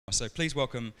So please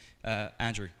welcome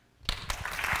Andrew.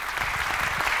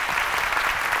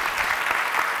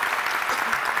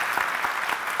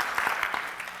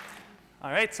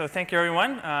 All right, so thank you,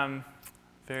 everyone.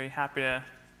 Very happy to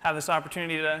have this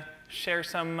opportunity to share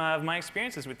some of my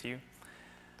experiences with you.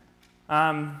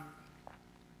 Yeah,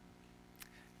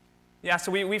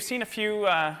 so we've seen a few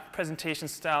presentation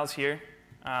styles here.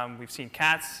 We've seen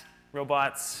cats,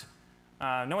 robots.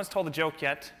 No one's told a joke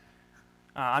yet.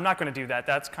 I'm not going to do that.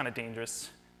 That's kind of dangerous.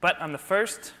 But I'm the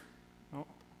first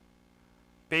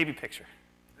baby picture.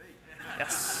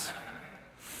 Yes.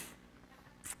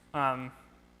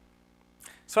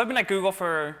 So I've been at Google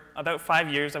for about 5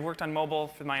 years. I've worked on mobile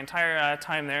for my entire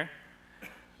time there.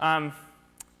 And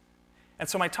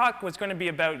so my talk was going to be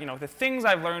about the things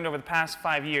I've learned over the past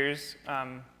 5 years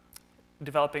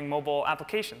developing mobile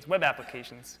applications, web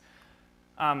applications.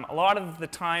 A lot of the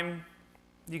time,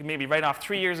 you can maybe write off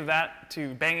 3 years of that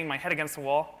to banging my head against the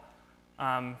wall.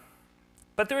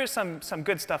 But there is some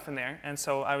good stuff in there. And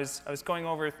so I was going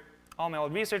over all my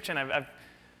old research, and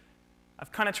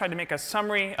I've kind of tried to make a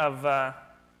summary of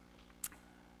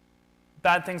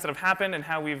bad things that have happened and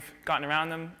how we've gotten around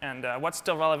them, and what's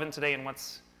still relevant today and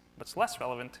what's less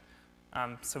relevant.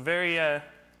 So very,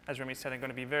 as Remy said, I'm going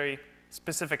to be very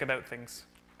specific about things.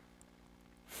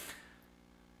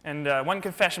 And one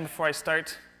confession before I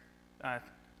start,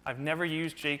 I've never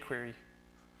used jQuery.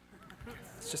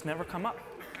 It's just never come up.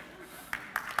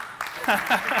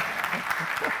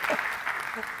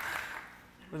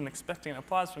 Wasn't expecting an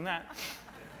applause from that.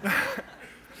 I've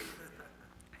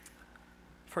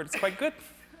heard it's quite good.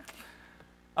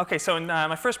 OK, so in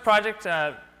my first project,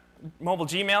 mobile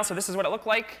Gmail, so this is what it looked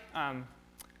like.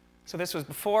 So this was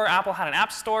before Apple had an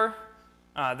app store.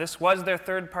 This was their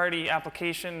third-party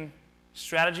application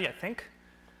strategy, I think.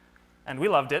 And we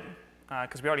loved it,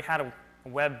 because we already had a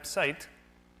website.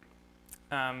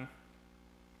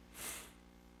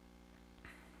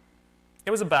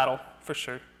 It was a battle, for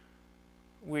sure.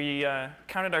 We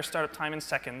counted our startup time in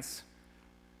seconds.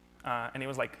 And it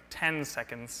was like 10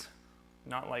 seconds,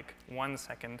 not like 1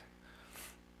 second.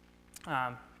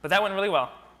 But that went really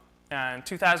well. In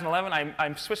 2011,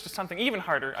 I switched to something even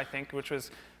harder, I think, which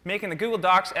was making the Google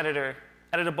Docs editor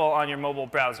editable on your mobile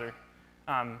browser.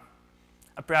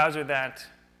 A browser that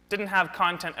didn't have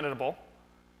content editable,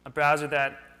 a browser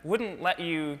that wouldn't let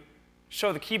you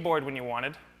show the keyboard when you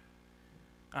wanted.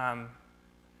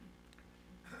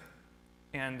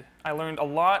 And I learned a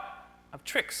lot of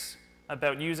tricks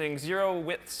about using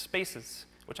zero-width spaces,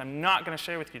 which I'm not going to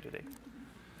share with you today.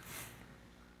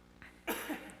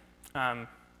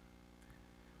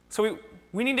 So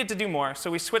we needed to do more, so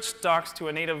we switched Docs to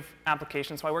a native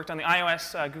application. So I worked on the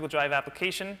iOS Google Drive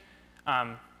application.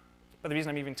 But the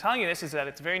reason I'm even telling you this is that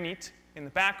it's very neat. In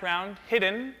the background,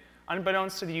 hidden,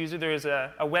 unbeknownst to the user, there is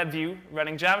a web view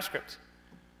running JavaScript.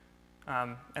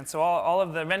 And so all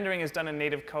of the rendering is done in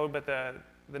native code, but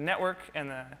the network and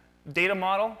the data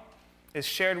model is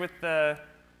shared with the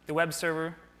web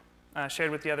server,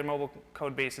 shared with the other mobile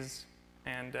code bases,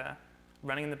 and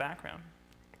running in the background.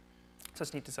 So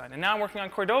it's neat design. And now I'm working on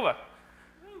Cordova.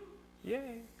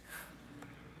 Yay.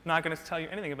 Not going to tell you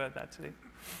anything about that today.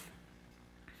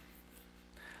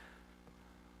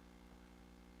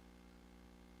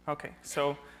 OK,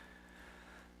 so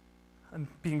I'm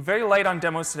being very light on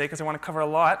demos today because I want to cover a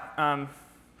lot.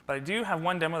 But I do have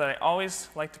one demo that I always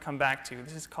like to come back to.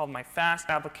 This is called my fast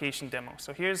application demo.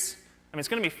 So here's, it's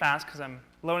going to be fast because I'm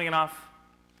loading it off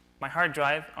my hard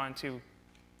drive onto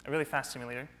a really fast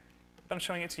simulator. But I'm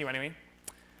showing it to you anyway.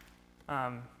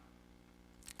 So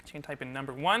you can type in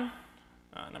number 1,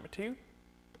 number 2,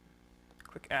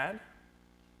 click add.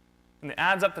 And it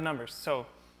adds up the numbers. So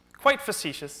quite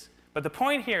facetious. But the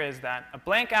point here is that a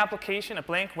blank application, a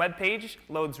blank web page,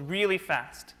 loads really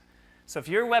fast. So if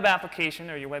your web application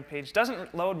or your web page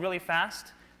doesn't load really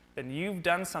fast, then you've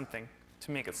done something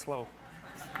to make it slow.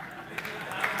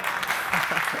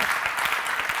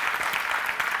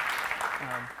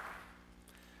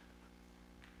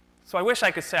 So I wish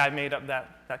I could say I made up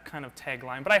that kind of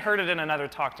tagline, but I heard it in another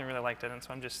talk and really liked it, and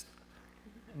so I'm just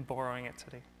borrowing it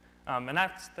today. And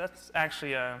that's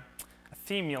actually a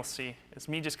theme you'll see. It's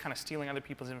me just kind of stealing other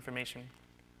people's information.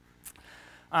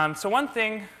 So one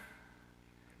thing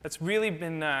that's really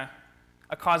been a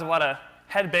cause of a lot of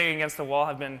head banging against the wall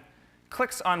have been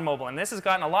clicks on mobile. And this has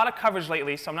gotten a lot of coverage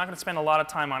lately, so I'm not going to spend a lot of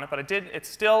time on it. But it's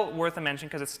still worth a mention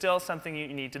because it's still something you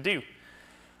need to do.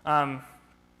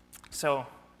 So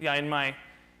yeah, in my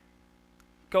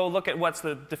go look at what's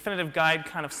the definitive guide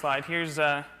kind of slide, here's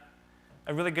a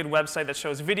really good website that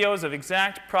shows videos of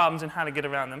exact problems and how to get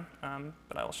around them.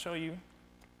 But I will show you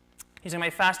using my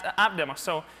fast app demo.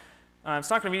 So It's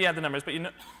not going to read out the numbers, but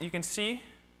you can see.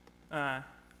 Can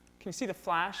you see the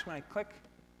flash when I click?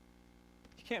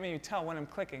 You can't maybe tell when I'm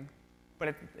clicking,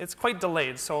 but it's quite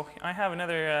delayed. So I have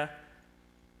another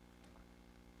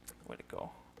where'd it go?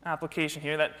 Application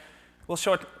here that will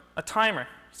show a timer.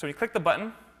 So you click the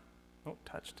button. Oh,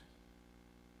 touched.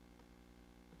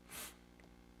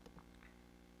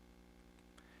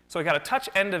 So I got a touch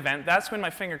end event. That's when my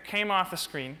finger came off the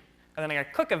screen. And then I got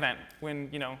a click event when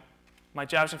my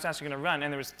JavaScript's actually going to run.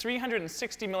 And there was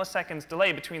 360 milliseconds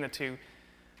delay between the two.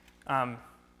 And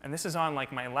this is on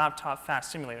like my laptop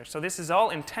fast simulator. So this is all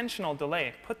intentional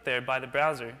delay put there by the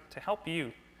browser to help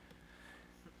you.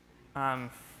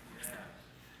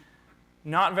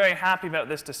 Not very happy about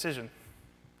this decision.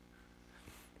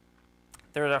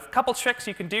 There are a couple tricks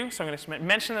you can do, so I'm going to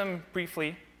mention them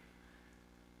briefly.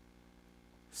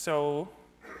 So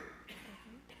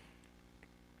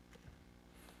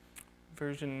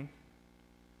version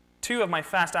 2 of my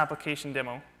fast application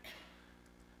demo.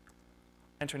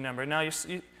 Enter number. Now,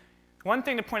 one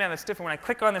thing to point out that's different, when I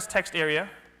click on this text area,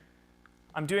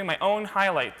 I'm doing my own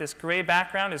highlight. This gray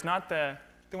background is not the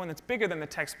one that's bigger than the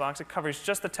text box. It covers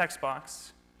just the text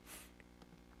box.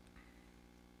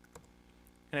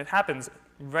 And it happens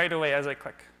right away as I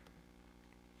click.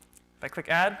 If I click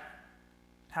Add, it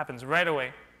happens right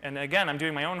away. And again, I'm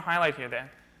doing my own highlight here.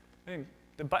 I think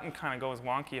the button kind of goes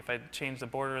wonky if I change the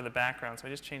border of the background, so I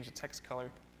just change the text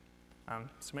color.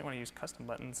 So you might want to use custom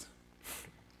buttons.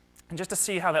 And just to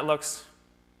see how that looks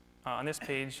on this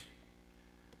page,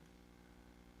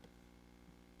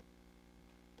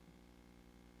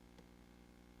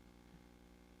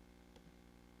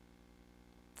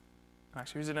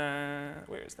 actually,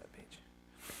 where is that page?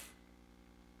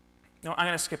 No, I'm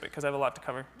going to skip it because I have a lot to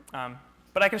cover.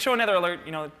 But I can show another alert,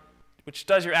 which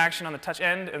does your action on the touch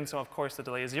end, and so of course the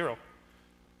delay is 0.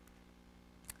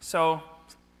 So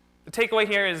the takeaway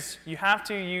here is you have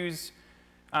to use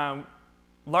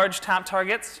large tap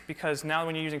targets, because now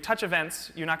when you're using touch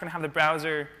events, you're not going to have the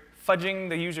browser fudging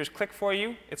the user's click for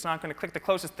you. It's not going to click the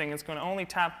closest thing. It's going to only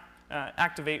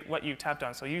activate what you tapped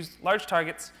on. So use large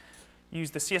targets.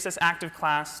 Use the CSS active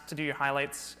class to do your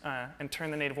highlights and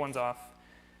turn the native ones off.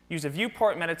 Use a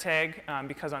viewport meta tag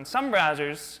because on some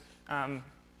browsers, I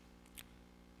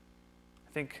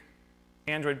think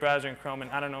Android browser and Chrome,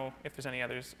 and I don't know if there's any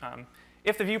others,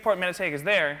 if the viewport meta tag is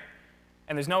there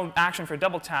and there's no action for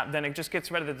double tap, then it just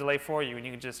gets rid of the delay for you and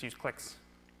you can just use clicks.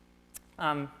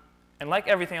 And like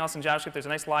everything else in JavaScript, there's a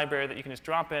nice library that you can just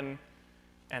drop in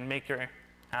and make your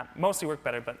app mostly work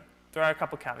better, but there are a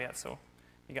couple caveats, so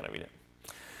you got to read it.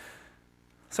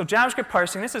 So JavaScript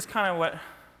parsing, this is kind of what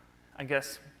I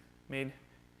guess made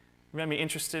me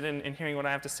interested in hearing what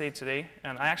I have to say today.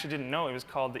 And I actually didn't know it was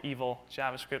called the evil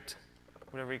JavaScript,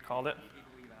 whatever you called it.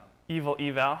 Evil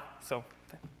eval. So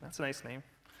that's a nice name.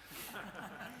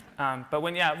 But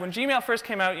when Gmail first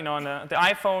came out, on the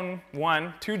iPhone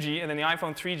 1, 2G, and then the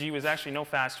iPhone 3G was actually no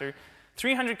faster,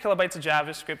 300 kilobytes of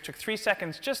JavaScript took 3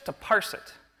 seconds just to parse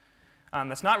it.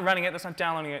 That's not running it, that's not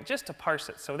downloading it, just to parse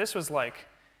it. So this was like,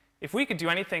 if we could do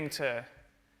anything to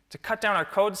cut down our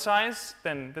code size,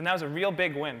 then that was a real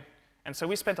big win. And so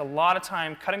we spent a lot of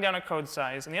time cutting down our code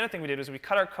size. And the other thing we did was we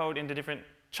cut our code into different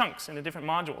chunks, into different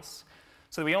modules,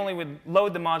 so that we only would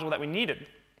load the module that we needed.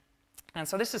 And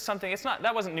so this is something,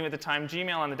 that wasn't new at the time.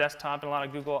 Gmail on the desktop and a lot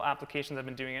of Google applications have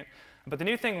been doing it. But the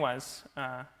new thing was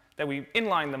that we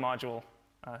inlined the module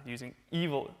using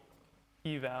evil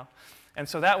eval. And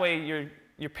so that way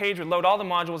your page would load all the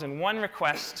modules in one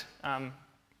request,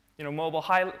 mobile,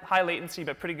 high latency,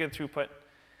 but pretty good throughput,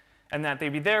 and that they'd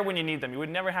be there when you need them. You would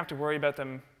never have to worry about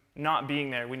them not being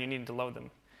there when you needed to load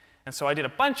them. And so I did a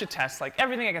bunch of tests, like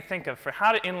everything I could think of for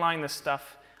how to inline this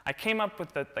stuff. I came up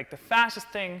with the fastest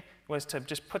thing was to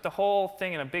just put the whole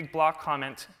thing in a big block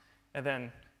comment, and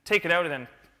then take it out, and then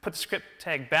put the script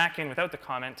tag back in without the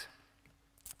comment.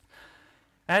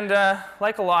 And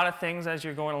like a lot of things, as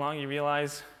you're going along, you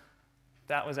realize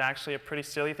that was actually a pretty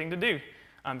silly thing to do.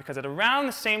 Because at around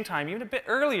the same time, even a bit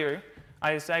earlier,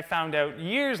 as I found out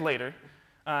years later,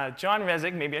 John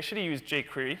Resig, maybe I should have used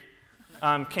jQuery,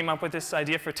 came up with this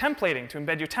idea for templating, to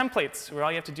embed your templates, where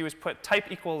all you have to do is put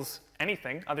type equals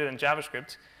anything other than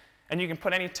JavaScript, and you can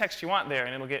put any text you want there,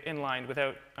 and it'll get inlined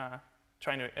without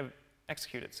trying to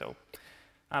execute it. So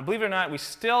believe it or not, we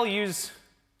still use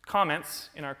comments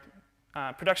in our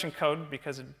production code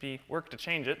because it'd be work to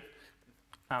change it.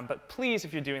 But please,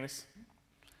 if you're doing this,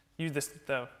 use this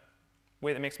the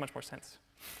way that makes much more sense.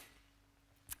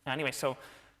 Anyway, so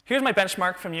here's my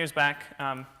benchmark from years back.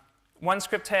 One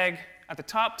script tag at the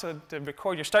top to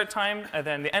record your start time, and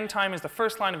then the end time is the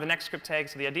first line of the next script tag.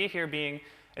 So the idea here being,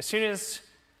 as soon as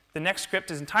the next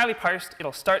script is entirely parsed,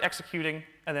 it'll start executing,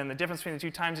 and then the difference between the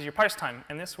two times is your parse time.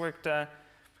 And this worked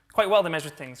quite well to measure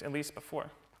things, at least before.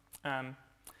 And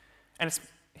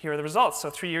here are the results. So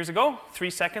 3 years ago, 3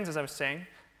 seconds, as I was saying.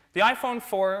 The iPhone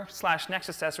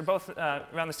 4/Nexus S are both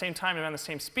around the same time and around the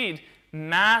same speed.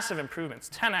 Massive improvements,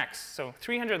 10x, so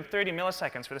 330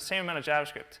 milliseconds for the same amount of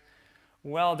JavaScript.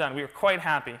 Well done, we were quite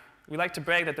happy. We like to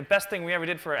brag that the best thing we ever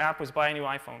did for our app was buy a new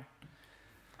iPhone.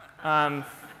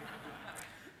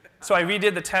 So I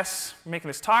redid the tests making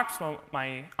this talk. So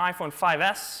my iPhone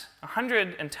 5S,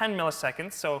 110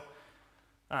 milliseconds, so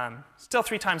still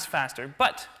 3 times faster.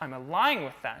 But I'm lying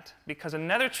with that because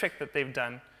another trick that they've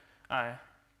done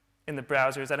in the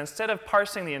browser is that instead of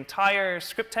parsing the entire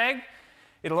script tag,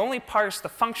 it'll only parse the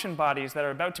function bodies that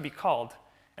are about to be called.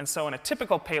 And so in a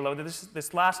typical payload,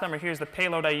 this last number here is the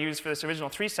payload I used for this original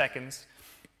 3 seconds.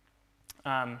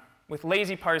 With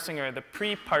lazy parsing or the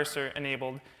pre-parser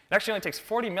enabled, it actually only takes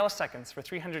 40 milliseconds for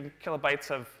 300 kilobytes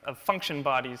of function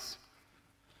bodies.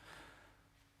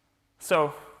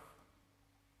 So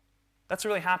that's a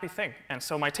really happy thing. And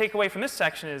so my takeaway from this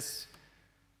section is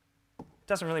it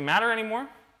doesn't really matter anymore.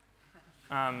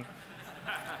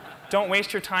 Don't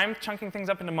waste your time chunking things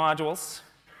up into modules.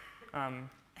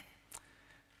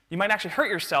 You might actually hurt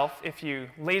yourself if you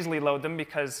lazily load them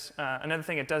because another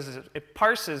thing it does is it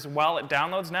parses while it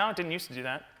downloads now. It didn't used to do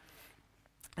that.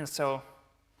 And so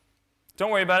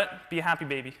don't worry about it. Be a happy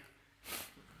baby.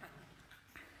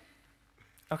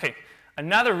 OK,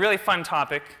 another really fun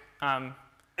topic,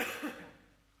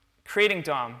 creating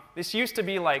DOM. This used to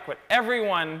be like what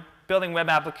everyone building web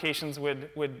applications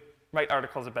would write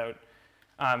articles about.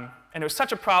 And it was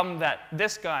such a problem that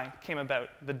this guy came about,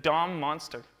 the DOM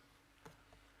monster.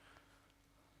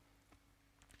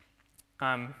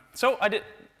 So I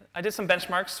did some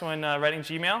benchmarks when writing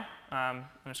Gmail. I'm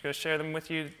just going to share them with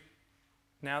you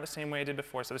now the same way I did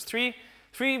before. So there's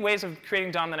three ways of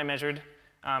creating DOM that I measured.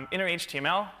 Inner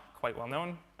HTML, quite well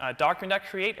known.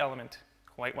 Document.create element,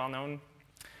 quite well known.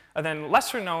 And then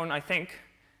lesser known, I think,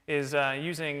 is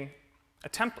using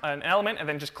an element and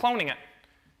then just cloning it.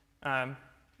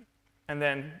 And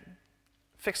then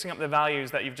fixing up the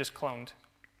values that you've just cloned.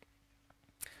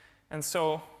 And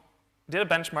so did a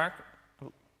benchmark.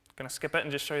 I'm going to skip it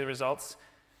and just show you the results.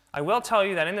 I will tell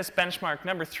you that in this benchmark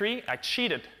number 3, I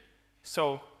cheated.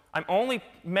 So I'm only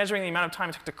measuring the amount of time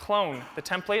it took to clone the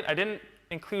template. I didn't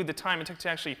include the time it took to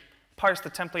actually parse the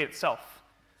template itself.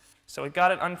 So it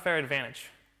got an unfair advantage.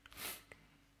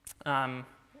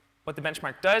 What the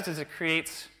benchmark does is it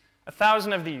creates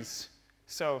 1,000 of these.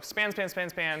 So span, span, span,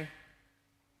 span,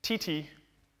 TT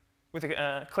with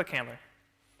a click handler.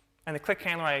 And the click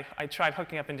handler I tried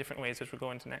hooking up in different ways, which we'll go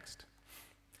into next.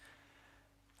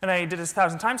 And I did this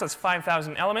 1,000 times, so that's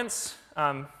 5,000 elements.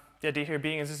 The idea here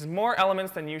being is this is more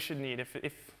elements than you should need.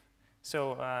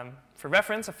 For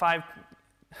reference,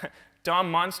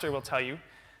 DOM Monster will tell you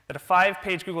that a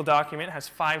 5-page Google document has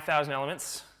 5,000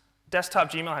 elements.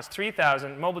 Desktop Gmail has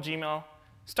 3,000. Mobile Gmail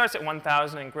starts at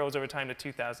 1,000 and grows over time to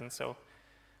 2,000. So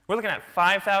we're looking at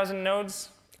 5,000 nodes.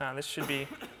 This should be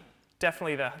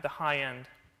definitely the high end.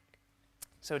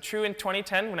 So true in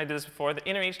 2010, when I did this before, the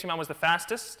inner HTML was the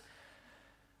fastest.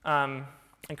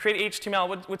 And create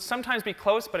HTML would sometimes be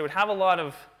close, but it would have a lot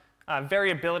of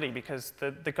variability because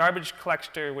the garbage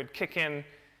collector would kick in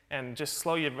and just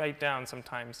slow you right down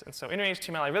sometimes. And so inner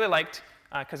HTML I really liked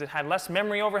because it had less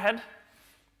memory overhead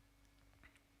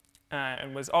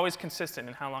and was always consistent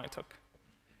in how long it took.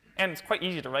 And it's quite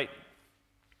easy to write.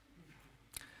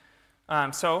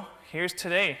 So here's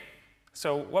today.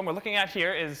 So what we're looking at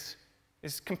here is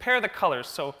compare the colors.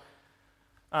 So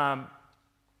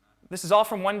this is all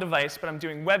from one device, but I'm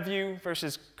doing WebView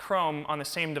versus Chrome on the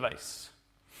same device.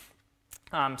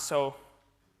 So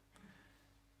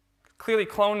clearly,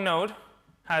 clone node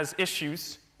has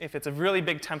issues if it's a really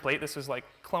big template. This is like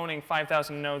cloning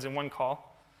 5,000 nodes in one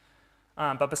call.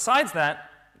 But besides that,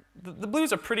 the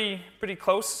blues are pretty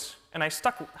close. And I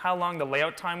stuck how long the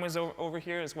layout time was over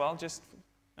here as well, just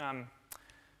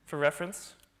for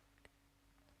reference.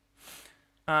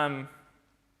 And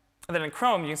then in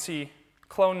Chrome, you can see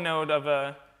clone node of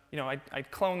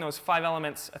I'd clone those 5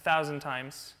 elements 1,000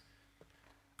 times.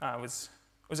 Was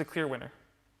a clear winner.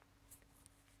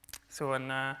 So on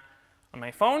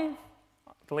my phone,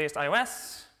 the latest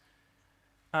iOS,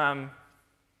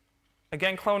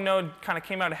 again, clone node kind of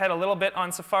came out ahead a little bit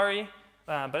on Safari,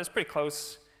 but it's pretty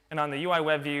close. And on the UI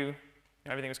web view,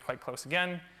 everything was quite close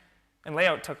again. And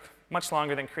layout took much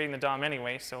longer than creating the DOM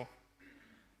anyway, so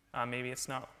maybe it's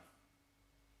not.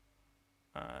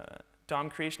 DOM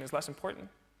creation is less important.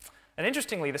 And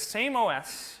interestingly, the same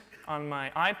OS on my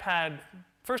iPad,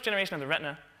 first generation of the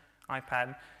Retina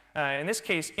iPad, in this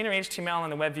case, inner HTML on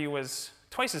the web view was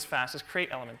twice as fast as create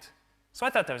element. So I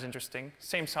thought that was interesting.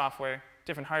 Same software,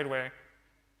 different hardware,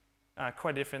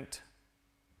 quite a different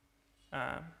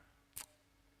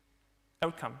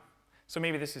outcome. So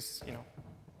maybe this is,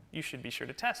 you should be sure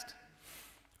to test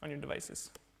on your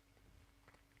devices.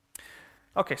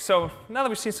 OK, so now that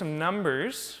we've seen some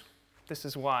numbers, this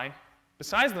is why.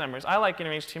 Besides the numbers, I like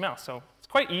inner HTML. So it's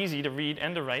quite easy to read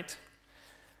and to write.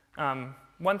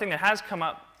 One thing that has come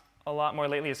up a lot more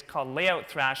lately is called layout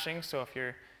thrashing. So if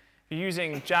you're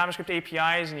using JavaScript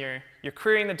APIs and you're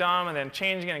querying the DOM and then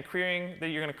changing it and querying, that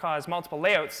you're going to cause multiple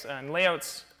layouts. And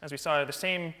layouts, as we saw, are the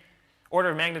same order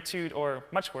of magnitude or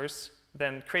much worse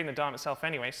than creating the DOM itself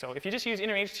anyway. So if you just use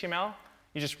inner HTML,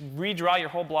 you just redraw your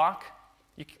whole block.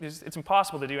 It's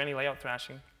impossible to do any layout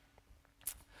thrashing.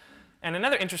 And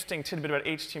another interesting tidbit about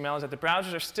HTML is that the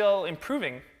browsers are still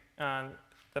improving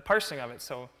the parsing of it.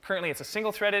 So currently, it's a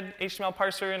single-threaded HTML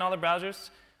parser in all the browsers.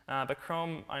 But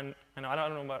Chrome, I don't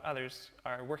know about others,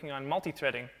 are working on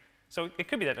multi-threading. So it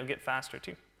could be that it'll get faster,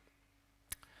 too.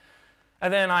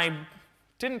 And then I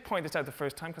didn't point this out the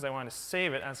first time because I wanted to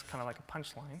save it as kind of like a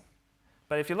punchline.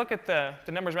 But if you look at the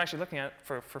numbers we're actually looking at,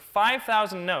 for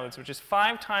 5,000 nodes, which is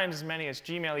 5 times as many as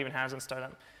Gmail even has in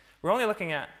startup, we're only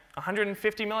looking at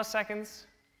 150 milliseconds,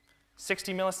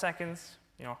 60 milliseconds.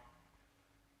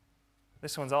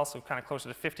 This one's also kind of closer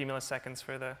to 50 milliseconds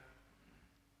for the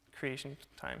creation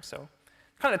time. So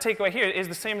kind of the takeaway here is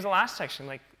the same as the last section.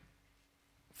 Like,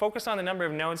 focus on the number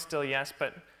of nodes still, yes,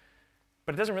 but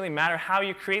it doesn't really matter how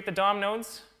you create the DOM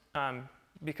nodes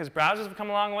because browsers have come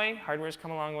a long way, hardware's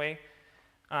come a long way.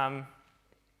 And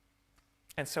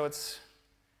so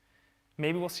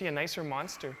maybe we'll see a nicer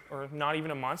monster, or not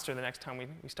even a monster the next time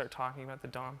we start talking about the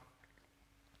DOM.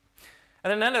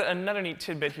 And then another neat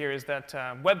tidbit here is that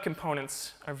web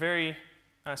components are very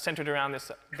centered around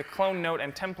the clone node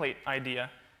and template idea.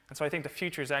 And so I think the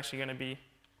future is actually going to be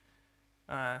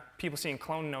people seeing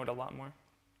clone node a lot more.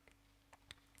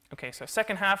 OK, so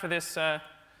second half of this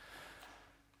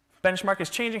benchmark is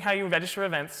changing how you register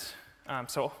events.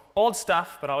 So old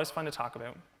stuff, but always fun to talk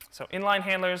about. So inline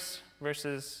handlers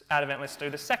versus add event lister.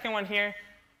 The second one here,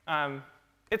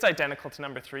 it's identical to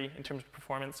number 3 in terms of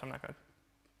performance, so I'm not going to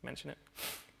mention it.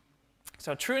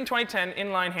 So true in 2010,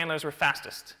 inline handlers were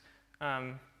fastest.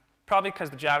 Probably because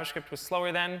the JavaScript was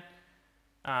slower then.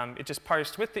 It just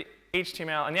parsed with the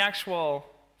HTML, and the actual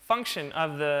function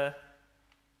of the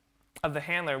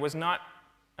handler was not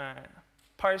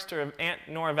parsed or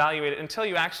nor evaluated until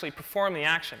you actually perform the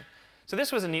action. So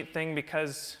this was a neat thing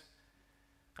because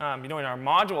in our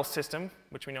module system,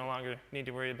 which we no longer need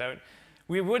to worry about,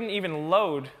 we wouldn't even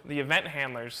load the event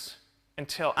handlers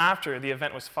until after the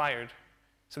event was fired.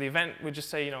 So the event would just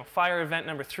say, fire event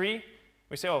number 3.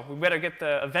 We say, oh, we better get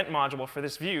the event module for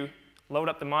this view, load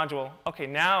up the module. OK,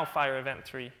 now fire event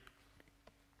 3,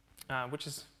 which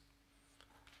is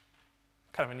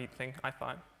kind of a neat thing, I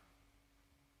thought.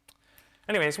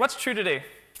 Anyways, what's true today?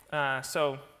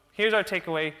 So here's our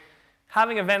takeaway.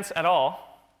 Having events at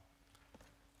all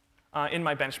in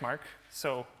my benchmark,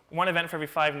 so 1 event for every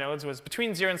 5 nodes, was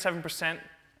between 0 and 7%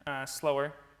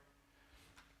 slower.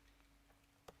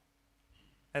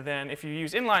 And then if you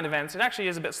use inline events, it actually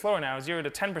is a bit slower now, 0 to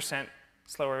 10%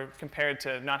 slower compared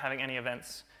to not having any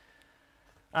events.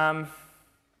 But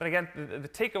again, the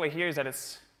takeaway here is that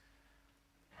it's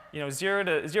 0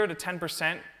 to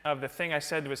 10% of the thing I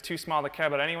said was too small to care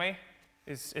about anyway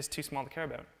is too small to care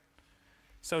about.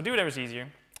 So do whatever's easier.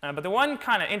 But the one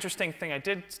kind of interesting thing I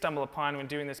did stumble upon when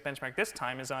doing this benchmark this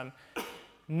time is on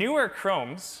newer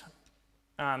Chromes,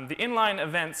 the inline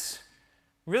events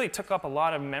really took up a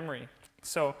lot of memory.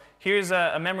 So here's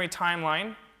a memory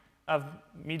timeline of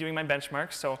me doing my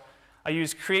benchmark. So I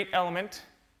use create element.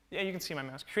 Yeah, you can see my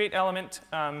mouse. Create element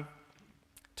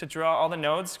to draw all the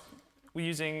nodes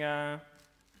using create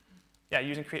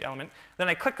element. Then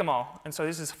I click them all. And so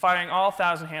this is firing all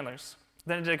 1,000 handlers.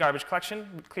 Then I did a garbage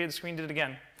collection, cleared the screen, did it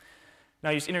again.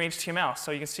 Now I use inner HTML.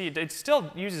 So you can see it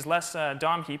still uses less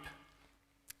DOM heap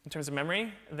in terms of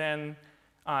memory. Then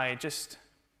I just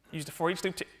used a for each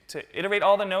loop to iterate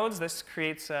all the nodes. This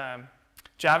creates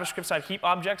JavaScript side heap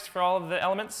objects for all of the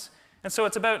elements. And so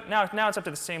it's about, now it's up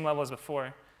to the same level as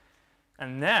before.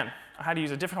 And then I had to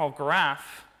use a different whole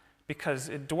graph because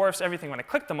it dwarfs everything when I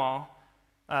click them all.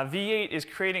 V8 is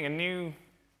creating a new,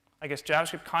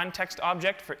 JavaScript context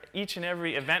object for each and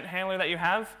every event handler that you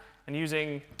have, and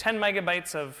using 10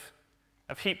 megabytes of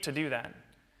heap to do that.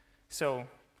 So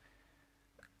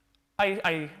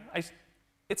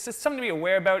it's just something to be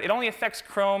aware about. It only affects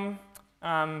Chrome.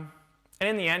 And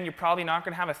in the end, you're probably not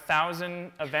going to have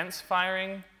 1,000 events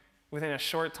firing within a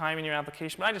short time in your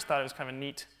application. But I just thought it was kind of a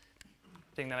neat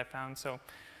thing that I found. So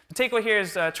the takeaway here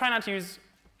is try not to use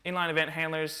inline event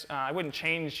handlers. I wouldn't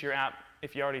change your app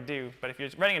if you already do, but if you're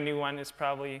writing a new one, it's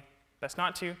probably best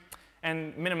not to.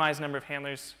 And minimize the number of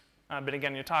handlers. But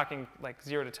again, you're talking like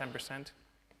 0 to 10%.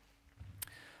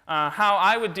 How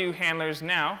I would do handlers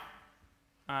now,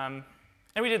 and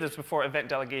we did this before, event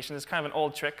delegation. This is kind of an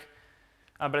old trick,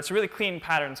 but it's a really clean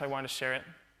pattern, so I wanted to share it.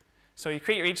 So you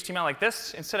create your HTML like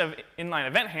this. Instead of inline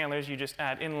event handlers, you just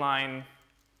add inline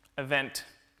event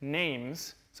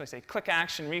names. So I say click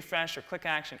action refresh or click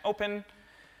action open.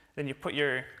 Then you put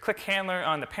your click handler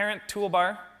on the parent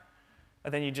toolbar.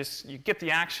 And then you get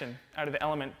the action out of the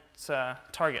element's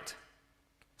target.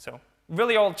 So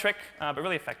really old trick, but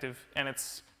really effective. And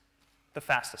it's the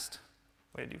fastest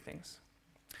way to do things.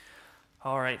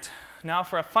 All right. Now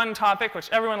for a fun topic, which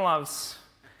everyone loves,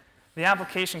 the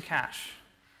application cache.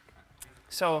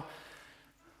 So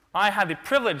I had the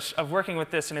privilege of working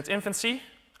with this in its infancy.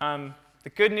 The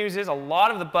good news is a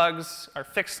lot of the bugs are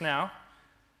fixed now.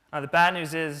 The bad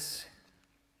news is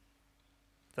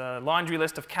the laundry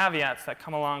list of caveats that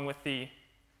come along with the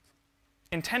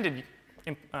intended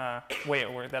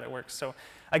way that it works. So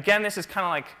again, this is kind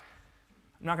of like,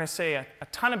 I'm not going to say a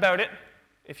ton about it.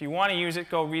 If you want to use it,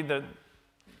 go read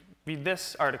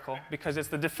this article, because it's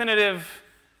the definitive,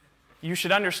 you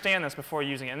should understand this before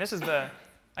using it. And this is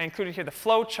I included here the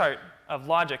flow chart of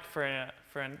logic for a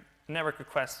network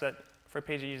request for a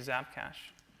page that uses app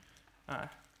cache.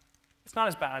 It's not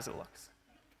as bad as it looks.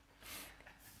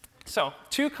 So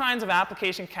 2 kinds of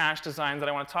application cache designs that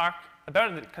I want to talk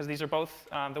about, because these are both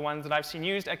the ones that I've seen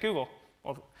used at Google.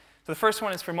 So the first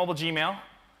one is for mobile Gmail.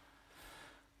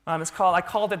 I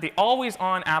called it the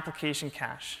always-on application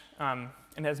cache.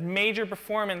 It has major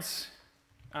performance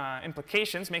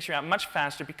implications, makes your app much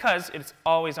faster because it's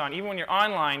always on. Even when you're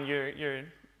online, you're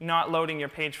not loading your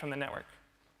page from the network.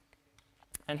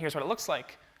 And here's what it looks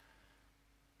like.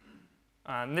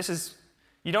 This is,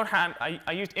 you don't have,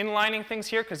 I used inlining things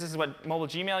here because this is what mobile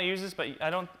Gmail uses, but you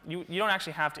don't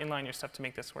actually have to inline your stuff to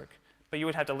make this work. But you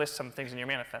would have to list some things in your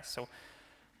manifest. So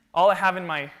all I have in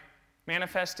my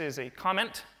manifest is a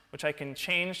comment, which I can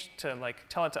change to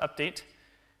tell it to update,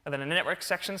 and then a network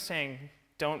section saying,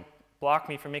 don't block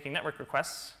me from making network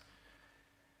requests.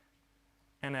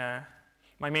 And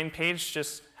my main page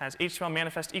just has HTML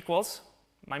manifest equals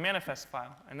my manifest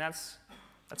file. And that's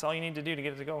all you need to do to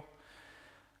get it to go.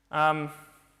 And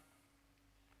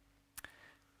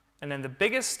then the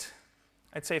biggest,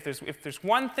 I'd say if there's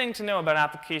one thing to know about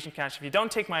application cache, if you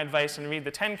don't take my advice and read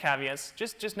the 10 caveats,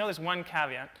 just know there's one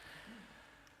caveat.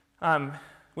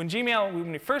 When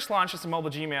we first launched this in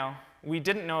mobile Gmail, we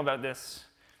didn't know about this.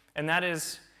 And that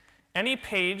is, any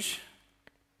page,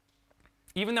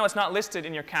 even though it's not listed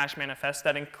in your cache manifest,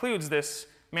 that includes this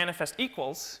manifest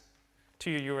equals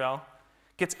to your URL,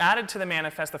 gets added to the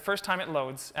manifest the first time it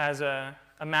loads as a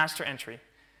master entry.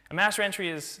 A master entry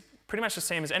is pretty much the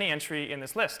same as any entry in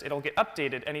this list. It'll get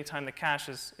updated anytime the cache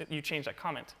you change that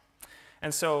comment.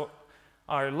 And so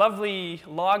our lovely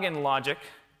login logic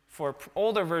for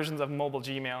older versions of mobile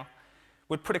Gmail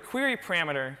would put a query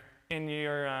parameter in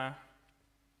your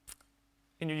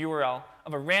URL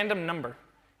of a random number.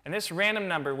 And this random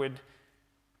number would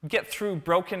get through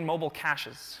broken mobile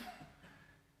caches.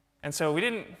 And so we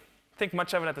didn't think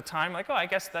much of it at the time. Like, oh, I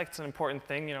guess that's an important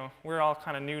thing. You know, we're all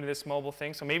kind of new to this mobile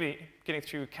thing, so maybe getting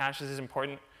through caches is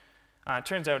important. It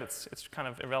turns out it's kind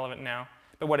of irrelevant now.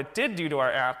 But what it did do to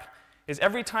our app is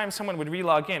every time someone would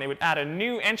relog in, it would add a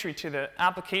new entry to the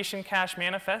application cache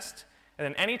manifest. And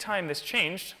then any time this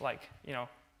changed, like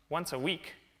once a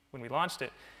week when we launched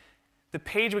it, the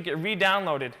page would get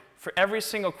re-downloaded for every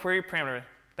single query parameter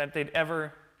that they'd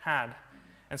ever had.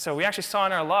 And so we actually saw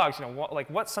in our logs,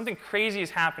 something crazy is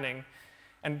happening.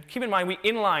 And keep in mind, we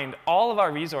inlined all of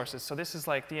our resources. So this is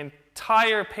like the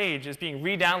entire page is being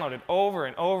re-downloaded over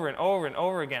and over and over and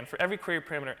over again for every query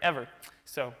parameter ever.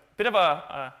 So a bit of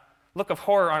a look of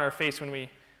horror on our face when we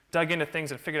dug into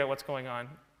things and figured out what's going on.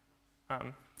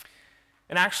 And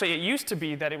actually, it used to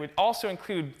be that it would also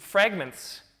include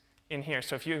fragments in here.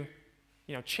 So if you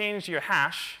change your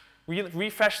hash,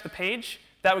 refresh the page,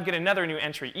 that would get another new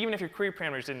entry, even if your query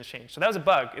parameters didn't change. So that was a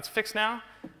bug. It's fixed now,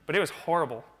 but it was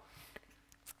horrible.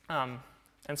 And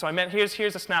so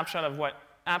here's a snapshot of what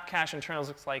app cache internals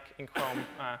looks like in Chrome,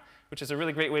 which is a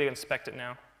really great way to inspect it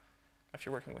now if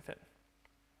you're working with it.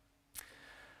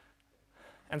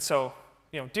 And so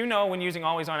do know when using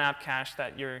always-on app cache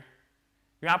that your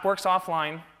app works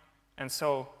offline, and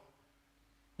so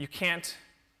you can't,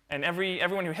 and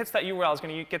everyone who hits that URL is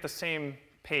going to get the same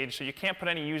page, so you can't put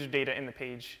any user data in the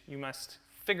page. You must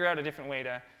figure out a different way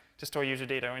to store user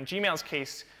data. In Gmail's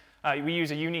case, We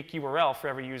use a unique URL for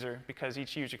every user because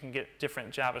each user can get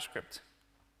different JavaScript.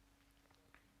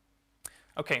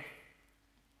 OK.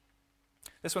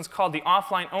 This one's called the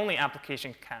offline-only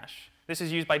application cache. This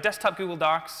is used by desktop Google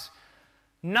Docs.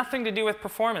 Nothing to do with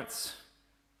performance,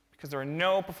 because there are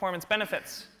no performance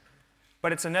benefits.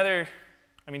 But it's another,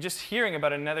 I mean, just hearing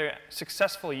about another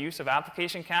successful use of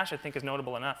application cache, I think, is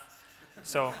notable enough.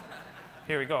 So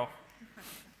here we go.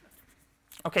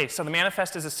 OK, so the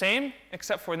manifest is the same,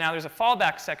 except for now there's a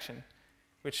fallback section,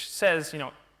 which says,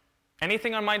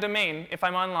 anything on my domain, if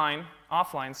I'm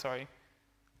offline, sorry,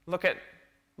 look at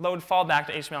load fallback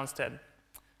to HTML instead.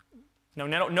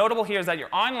 Notable here is that your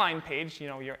online page,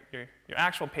 your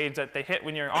actual page that they hit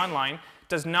when you're online,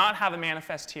 does not have a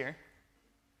manifest here.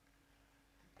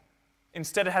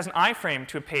 Instead, it has an iframe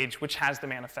to a page which has the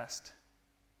manifest.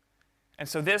 And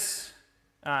so this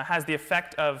has the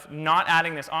effect of not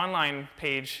adding this online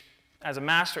page as a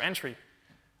master entry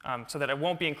so that it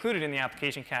won't be included in the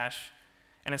application cache.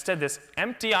 And instead, this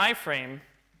empty iframe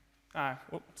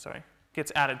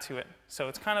gets added to it. So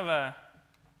it's kind of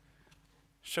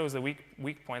shows the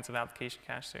weak points of application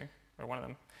cache there, or one of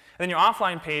them. And then your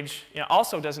offline page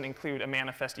also doesn't include a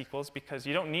manifest equals because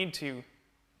you don't need to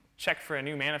check for a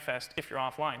new manifest if you're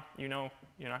offline. You know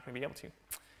you're not going to be able to.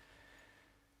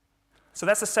 So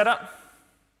that's the setup.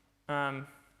 I'm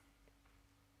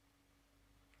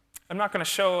not going to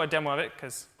show a demo of it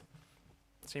because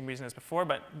same reason as before,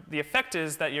 but the effect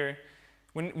is that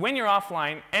when you're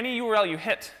offline, any URL you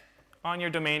hit on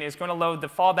your domain is going to load the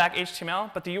fallback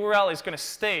HTML, but the URL is going to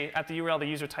stay at the URL the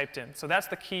user typed in. So that's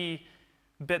the key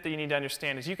bit that you need to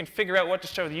understand, is you can figure out what to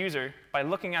show the user by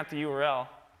looking at the URL.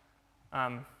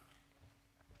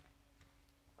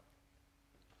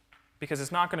 Because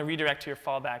it's not going to redirect to your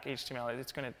fallback HTML.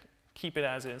 It's going to keep it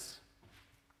as is.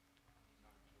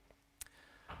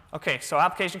 OK, so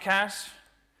application cache,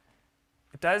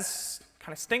 it does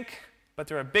kind of stink, but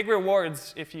there are big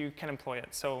rewards if you can employ it.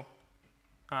 So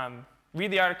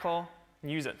read the article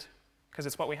and use it, because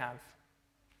it's what we have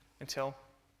until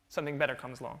something better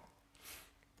comes along.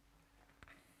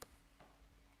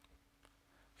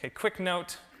 OK, quick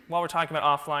note while we're talking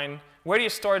about offline. Where do you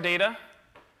store data?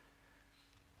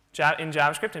 In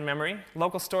JavaScript, in memory.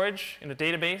 Local storage, in a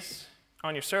database,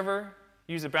 on your server.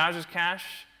 Use the browser's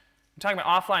cache. I'm talking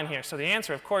about offline here. So the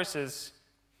answer, of course, is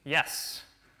yes.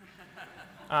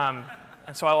 And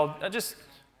so I'll just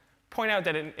point out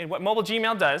that in what mobile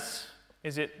Gmail does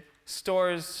is it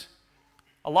stores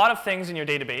a lot of things in your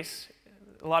database.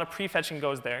 A lot of prefetching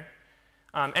goes there.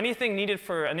 Anything needed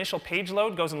for initial page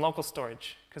load goes in local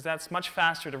storage, because that's much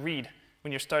faster to read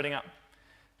when you're starting up.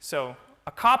 So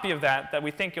a copy of that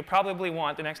we think you'll probably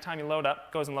want the next time you load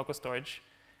up goes in local storage.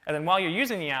 And then while you're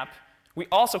using the app, we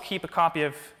also keep a copy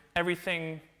of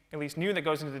everything, at least new, that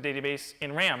goes into the database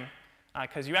in RAM,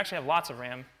 because you actually have lots of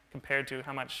RAM compared to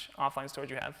how much offline storage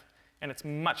you have. And it's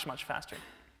much, much faster.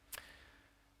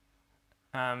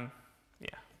 Yeah.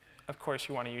 Of course,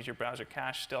 you want to use your browser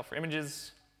cache still for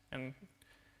images. And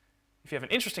if you have an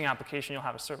interesting application, you'll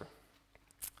have a server.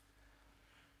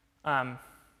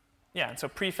 Yeah, and so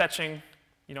prefetching,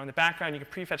 in the background, you can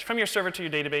prefetch from your server to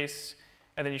your database.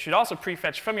 And then you should also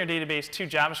prefetch from your database to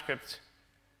JavaScript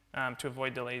to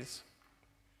avoid delays.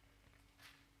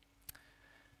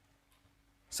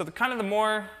 So one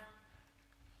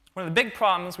of the big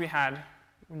problems we had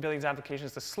when building these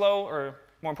applications is the slow, or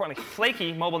more importantly,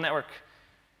 flaky mobile network.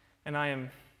 And I am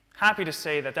happy to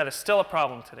say that that is still a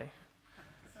problem today.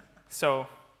 So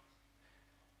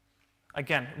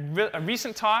again, a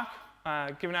recent talk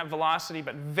given at Velocity,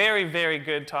 but very, very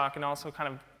good talk, and also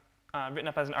kind of written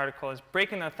up as an article, is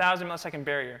Breaking the 1,000 millisecond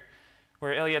barrier,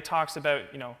 where Ilya talks about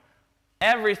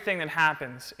everything that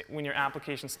happens when your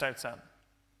application starts up.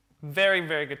 Very,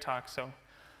 very good talk. So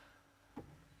I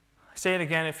say it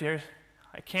again,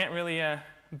 I can't really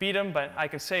beat him, but I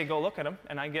can say go look at him,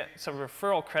 and I get some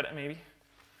referral credit maybe.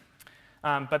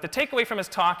 But the takeaway from his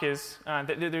talk is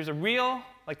that there's a real,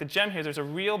 like the gem here, there's a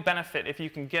real benefit if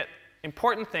you can get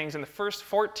important things in the first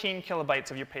 14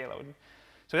 kilobytes of your payload.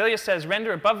 So Ilya says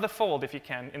render above the fold if you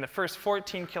can in the first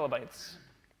 14 kilobytes.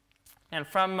 And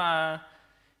from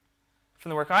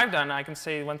the work I've done, I can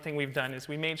say one thing we've done is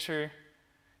we made sure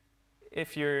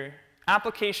if your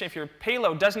application, if your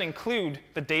payload doesn't include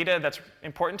the data that's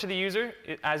important to the user,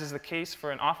 as is the case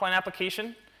for an offline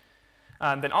application,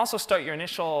 then also start your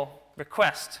initial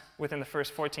request within the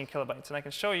first 14 kilobytes. And I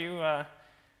can show you,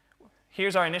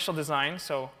 here's our initial design.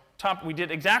 So we did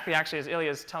exactly actually as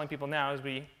Ilya is telling people now, is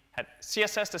we had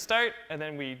CSS to start, and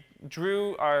then we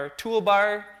drew our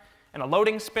toolbar and a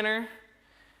loading spinner.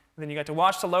 Then you got to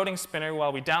watch the loading spinner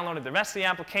while we downloaded the rest of the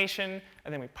application,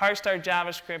 and then we parsed our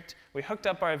JavaScript, we hooked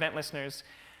up our event listeners,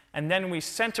 and then we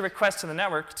sent a request to the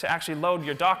network to actually load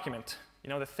your document,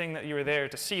 the thing that you were there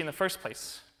to see in the first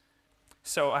place.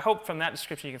 So I hope from that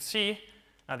description you can see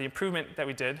the improvement that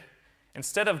we did.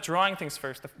 Instead of drawing things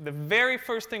first, the very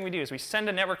first thing we do is we send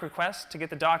a network request to get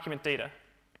the document data.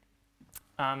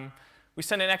 We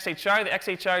send an XHR. The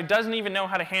XHR doesn't even know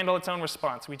how to handle its own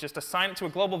response. We just assign it to a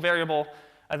global variable,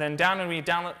 and then when we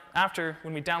download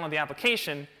the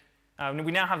application,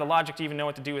 we now have the logic to even know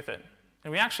what to do with it.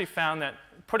 And we actually found that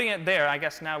putting it there, I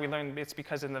guess now we learned it's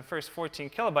because in the first 14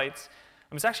 kilobytes,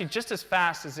 it was actually just as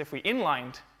fast as if we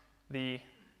inlined the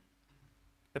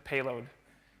payload.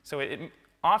 So it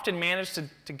often managed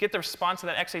to get the response to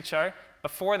that XHR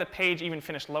before the page even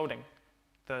finished loading,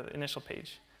 the initial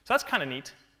page. So that's kind of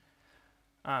neat.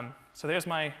 So there's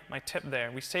my tip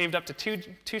there. We saved up to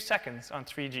two seconds on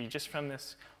 3G just from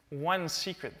this one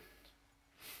secret.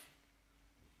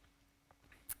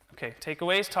 OK,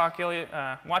 takeaways,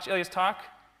 watch Ilya's talk,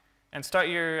 and start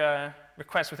your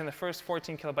request within the first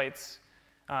 14 kilobytes.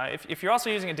 If you're also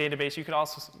using a database, you could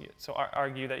also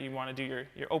argue that you want to do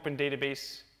your open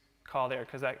database call there,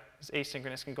 because that is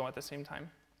asynchronous, can go at the same time.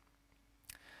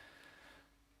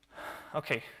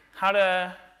 OK, how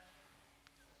to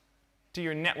do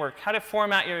your network, how to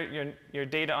format your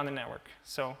data on the network.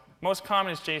 So most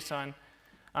common is JSON.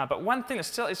 But one thing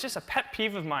is it's just a pet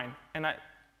peeve of mine. And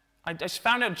I just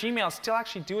found out Gmail is still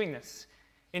actually doing this.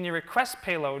 In your request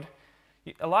payload,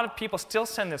 a lot of people still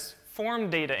send this form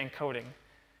data encoding,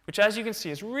 which, as you can see,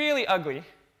 is really ugly.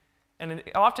 And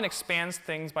it often expands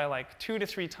things by like 2 to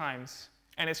 3 times.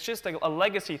 And it's just a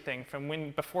legacy thing from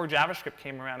before JavaScript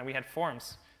came around and we had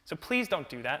forms. So please don't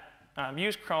do that.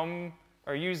 Use Chrome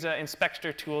or use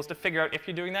inspector tools to figure out if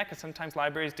you're doing that, because sometimes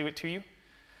libraries do it to you.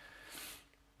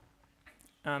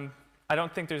 I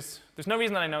don't think there's no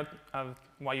reason that I know of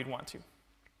why you'd want to.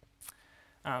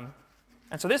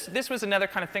 And so this was another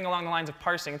kind of thing along the lines of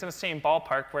parsing. It's in the same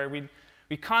ballpark where we'd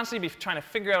constantly be trying to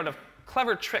figure out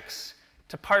clever tricks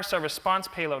to parse our response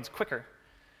payloads quicker.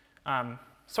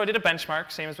 So I did a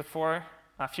benchmark, same as before.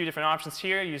 A few different options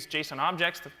here. Use JSON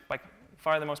objects, by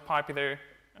far the most popular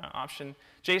option.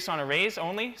 JSON arrays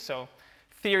only. So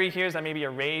theory here is that maybe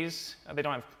arrays, they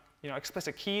don't have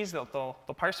explicit keys. They'll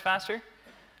parse faster.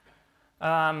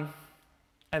 And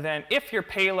then if your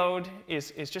payload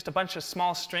is just a bunch of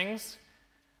small strings,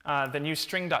 then use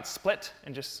string.split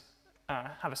and just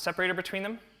have a separator between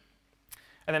them.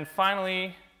 And then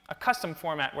finally, a custom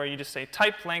format where you just say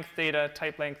type length data,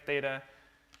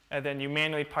 and then you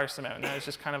manually parse them out. And that is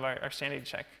just kind of our sanity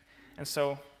check. And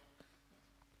so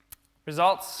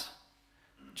results,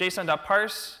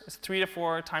 JSON.parse is 3 to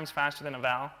 4 times faster than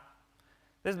eval.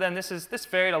 This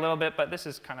varied a little bit, but this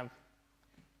is kind of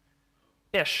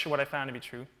ish what I found to be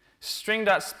true.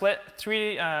 String.split,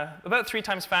 about 3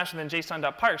 times faster than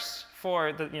JSON.parse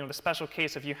for the special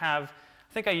case if you have,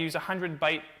 I think I use 100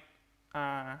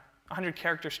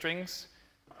 character strings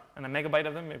and a megabyte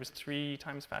of them. It was 3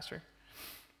 times faster.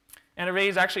 And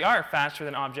arrays actually are faster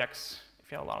than objects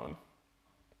if you have a lot of them.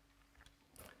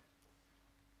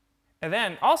 And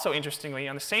then also interestingly,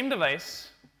 on the same device,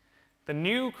 the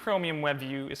new Chromium web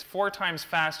view is 4 times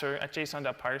faster at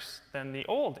JSON.parse than the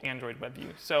old Android web view.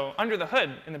 So under the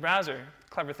hood in the browser,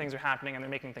 clever things are happening and they're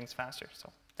making things faster.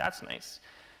 So that's nice.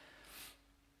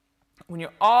 When you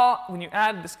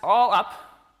add this all up,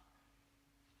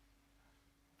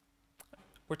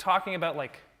 we're talking about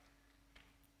like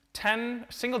 10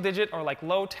 single digit or like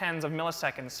low tens of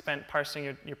milliseconds spent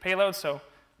parsing your payload. So I'm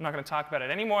not going to talk about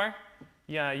it anymore.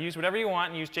 Yeah, use whatever you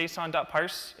want and use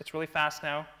JSON.parse. It's really fast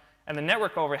now. And the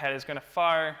network overhead is going to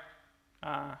far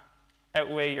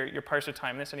outweigh your parser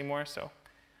time this anymore. So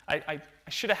I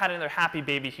should have had another happy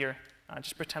baby here.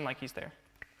 Just pretend like he's there.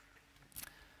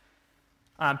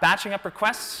 Batching up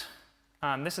requests.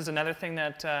 This is another thing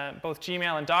that both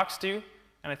Gmail and Docs do,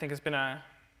 and I think has been a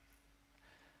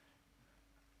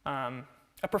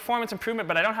performance improvement,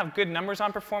 but I don't have good numbers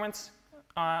on performance.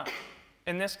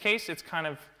 In this case, it's kind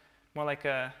of more like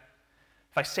if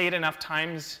I say it enough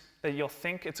times that you'll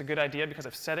think it's a good idea because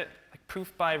I've said it, like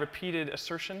proof by repeated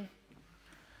assertion.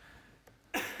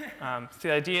 So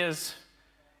the idea is,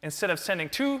 instead of sending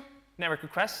 2 network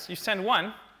requests, you send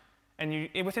 1, and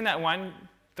within that 1,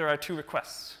 there are 2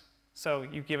 requests. So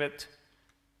you give it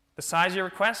the size of your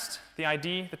request, the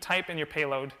ID, the type, and your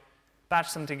payload,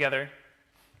 batch them together.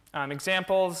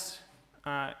 Examples,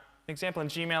 example in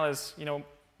Gmail is,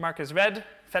 mark as read,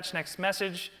 fetch next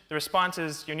message. The response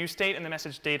is your new state and the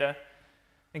message data.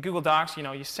 In Google Docs, you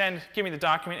give me the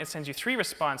document, it sends you 3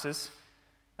 responses.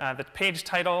 The page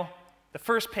title, the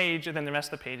first page and then the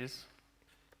rest of the pages.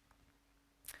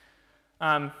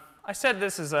 I said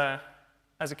this as a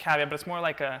caveat, but it's more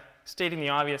like stating the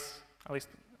obvious, at least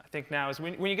I think now, is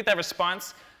when you get that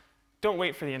response, don't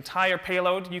wait for the entire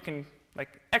payload. You can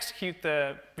execute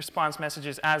the response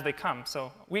messages as they come.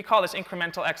 So we call this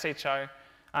incremental XHR.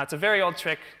 It's a very old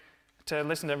trick to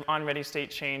listen to on-ready state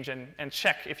change and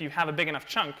check if you have a big enough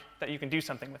chunk that you can do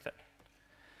something with it.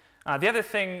 The other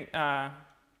thing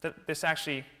that this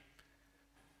actually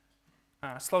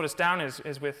slowed us down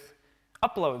is with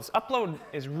uploads. Upload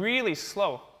is really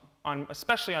slow,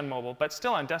 especially on mobile, but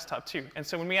still on desktop too. And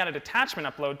so when we added attachment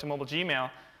upload to mobile Gmail,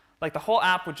 the whole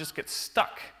app would just get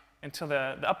stuck until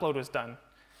the upload was done.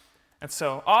 And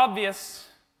so obvious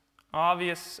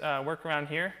workaround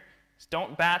here is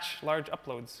don't batch large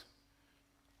uploads.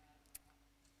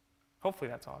 Hopefully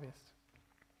that's obvious.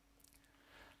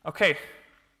 OK.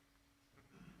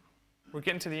 We're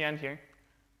getting to the end here.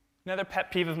 Another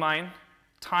pet peeve of mine,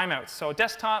 timeouts. So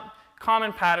desktop,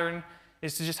 common pattern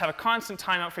is to just have a constant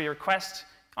timeout for your request.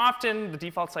 Often the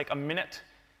default's like a minute,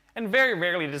 and very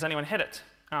rarely does anyone hit it.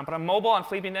 But on mobile, on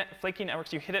flaky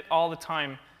networks, you hit it all the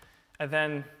time, and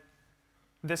then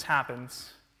this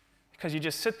happens because you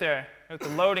just sit there with the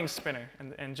loading spinner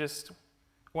and just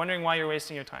wondering why you're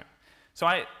wasting your time. So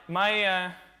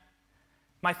my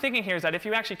thinking here is that if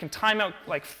you actually can time out,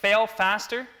 fail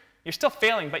faster, you're still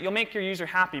failing, but you'll make your user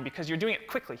happy because you're doing it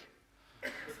quickly.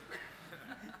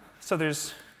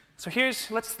 Let's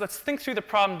think through the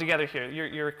problem together here.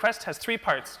 Your request has 3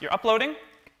 parts. You're uploading,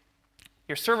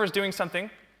 your server's doing something,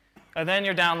 and then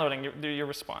you're downloading your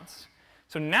response.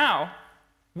 So now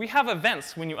we have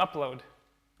events when you upload.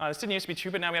 This didn't used to be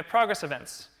true, but now we have progress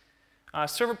events.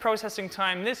 Server processing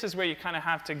time, this is where you kind of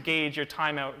have to gauge your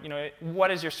timeout.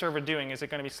 What is your server doing? Is it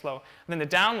going to be slow? And then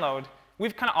the download,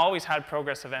 we've kind of always had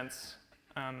progress events,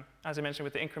 as I mentioned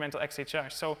with the incremental XHR.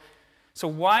 So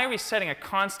why are we setting a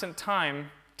constant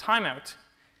timeout?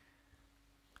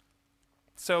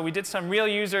 So we did some real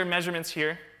user measurements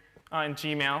here in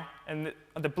Gmail. And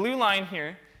the blue line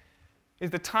here is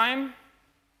the time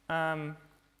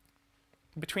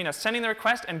between us sending the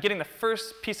request and getting the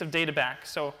first piece of data back.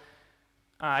 So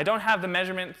I don't have the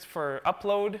measurements for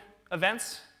upload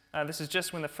events. This is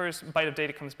just when the first byte of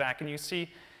data comes back. And you see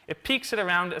it peaks at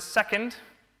around a second.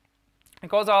 It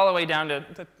goes all the way down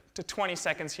to 20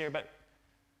 seconds here, but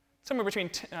somewhere between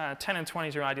 10 and 20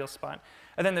 is your ideal spot.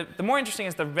 And then the more interesting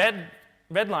is the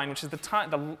red line, which is the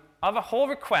time of a whole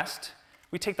request.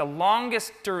 We take the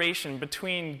longest duration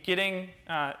between getting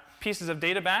pieces of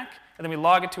data back, and then we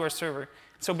log it to our server.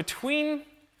 So between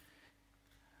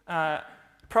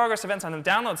progress events on the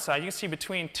download side, you can see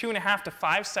between 2.5 to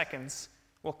 5 seconds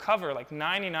will cover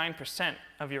 99%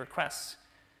 of your requests.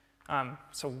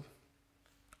 So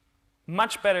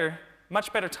much better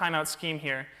timeout scheme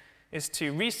here is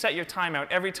to reset your timeout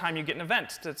every time you get an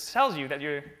event that tells you that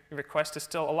your request is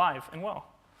still alive and well.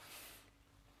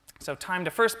 So time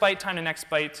to first byte, time to next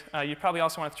byte. You probably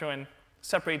also want to throw in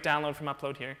separate download from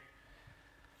upload here.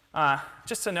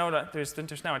 Just to note,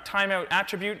 there's now a timeout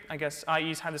attribute. I guess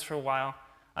IE's had this for a while.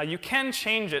 You can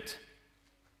change it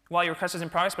while your request is in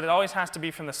progress, but it always has to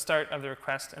be from the start of the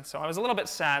request. And so I was a little bit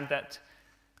sad that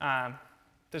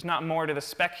there's not more to the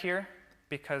spec here,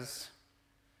 because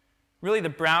really the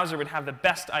browser would have the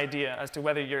best idea as to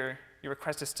whether your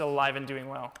request is still alive and doing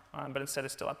well, but instead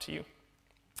it's still up to you.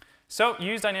 So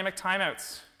use dynamic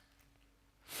timeouts.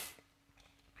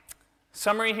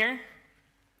 Summary here.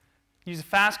 Use a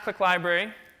fast click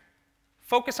library.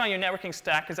 Focus on your networking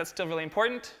stack, because that's still really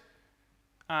important.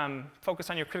 Focus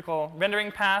on your critical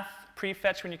rendering path.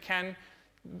 Prefetch when you can.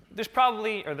 There's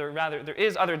probably, or there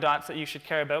is other dots that you should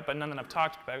care about, but none that I've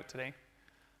talked about today.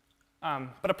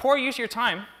 But a poor use of your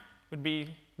time would be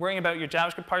worrying about your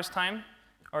JavaScript parse time,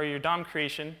 or your DOM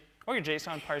creation, or your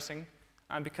JSON parsing,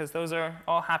 because those are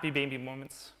all happy baby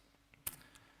moments.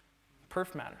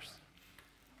 Perf matters.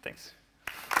 Thanks.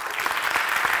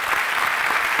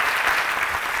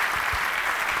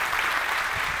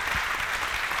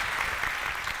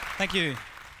 Thank you.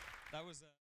 That was